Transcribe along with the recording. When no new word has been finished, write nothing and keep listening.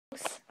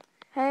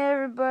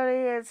everybody,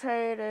 it's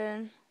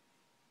Hayden.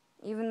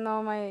 Even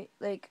though my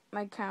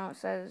account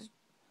says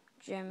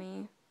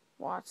Jimmy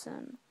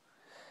Watson.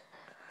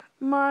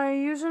 My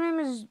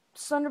username is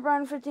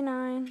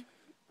Thunderbrand59.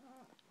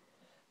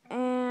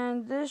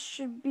 And this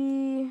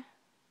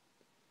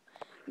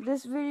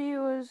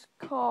video is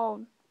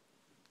called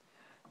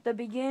The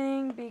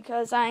Beginning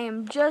because I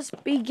am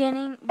just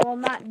beginning, well,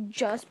 not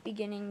just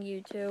beginning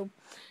YouTube.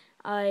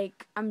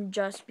 I'm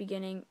just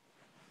beginning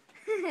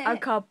a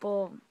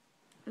couple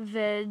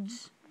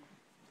vids.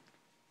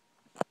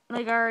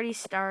 I already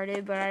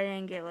started, but I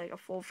didn't get a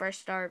full fresh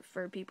start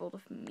for people to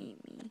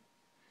meet me.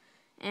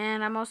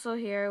 And I'm also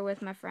here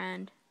with my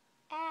friend.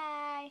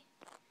 Hey,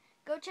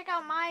 go check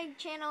out my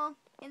channel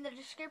in the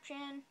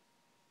description.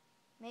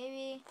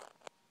 Maybe.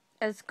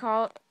 It's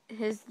called,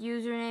 his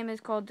username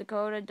is called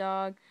Dakota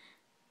Dog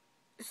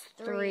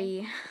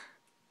 3.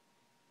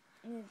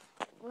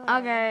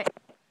 Okay.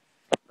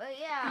 But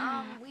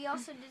yeah, we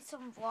also did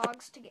some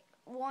vlogs to get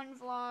one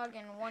vlog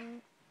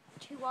and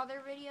two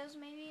other videos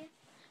maybe.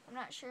 I'm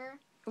not sure.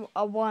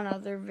 One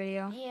other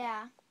video.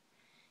 Yeah.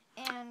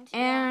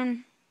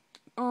 And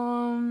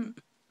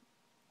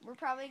we're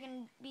probably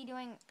going to be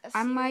doing a series.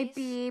 I might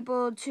be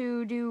able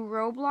to do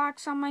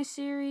Roblox on my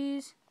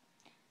series.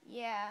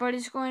 Yeah. But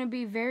it's going to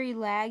be very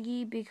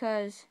laggy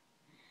because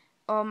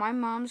my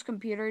mom's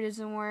computer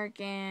doesn't work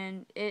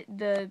and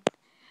the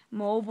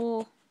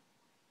mobile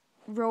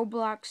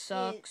Roblox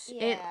sucks.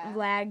 It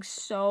lags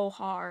so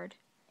hard.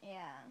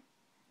 Yeah.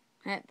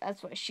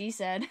 That's what she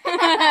said.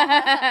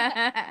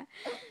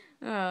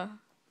 Oh,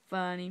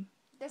 funny.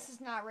 This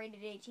is not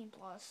rated 18+.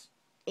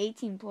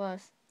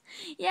 18+.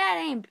 Yeah, it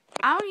ain't.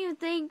 I don't even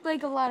think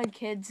a lot of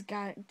kids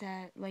got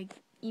that,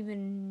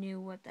 even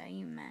knew what that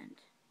even meant.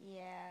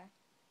 Yeah.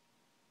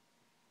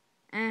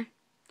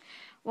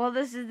 Well,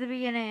 this is the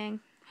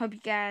beginning. Hope you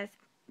guys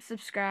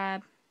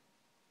subscribe.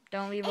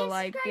 Don't leave a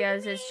like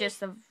because it's just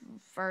the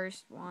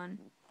first one.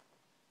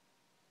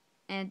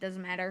 And it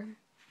doesn't matter.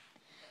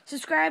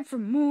 Subscribe for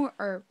more,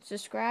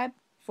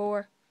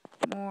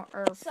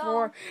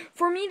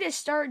 for me to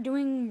start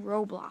doing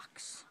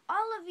Roblox.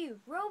 All of you,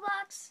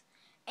 Roblox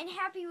and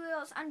Happy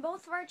Wheels on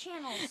both of our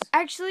channels.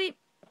 Actually,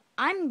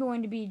 I'm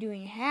going to be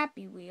doing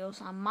Happy Wheels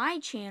on my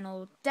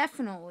channel,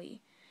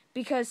 definitely.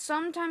 Because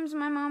sometimes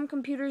my mom's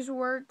computers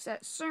works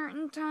at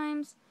certain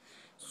times.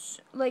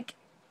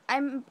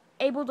 I'm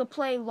able to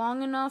play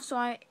long enough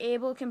so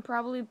can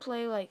probably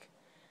play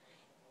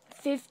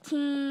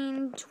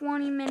 15,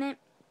 20-minute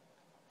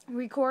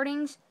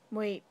recordings.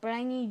 Wait, but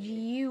I need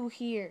you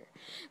here.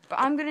 But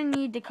I'm going to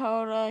need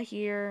Dakota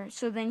here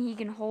so then he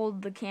can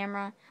hold the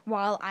camera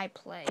while I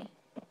play.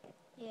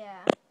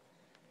 Yeah.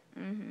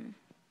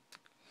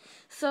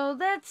 So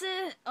that's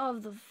it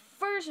of the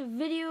first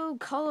video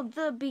called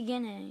The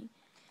Beginning.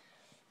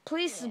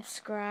 Please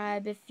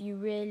subscribe if you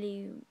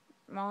really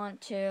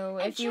want to.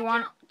 And if you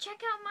want,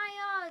 check out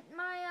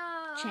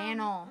my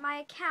channel, my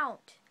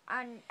account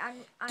on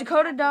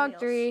Dakota Dog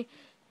 3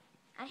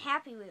 on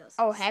Happy Wheels.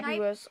 Oh, Happy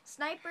Wheels.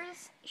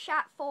 Snipers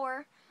Shot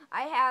 4.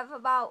 I have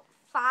about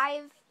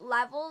 5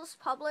 levels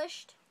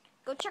published.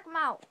 Go check them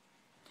out.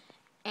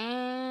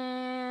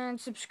 And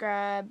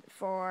subscribe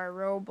for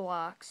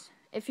Roblox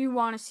if you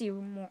want to see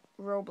more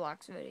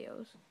Roblox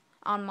videos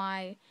on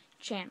my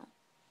channel.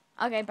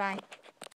 Okay, bye.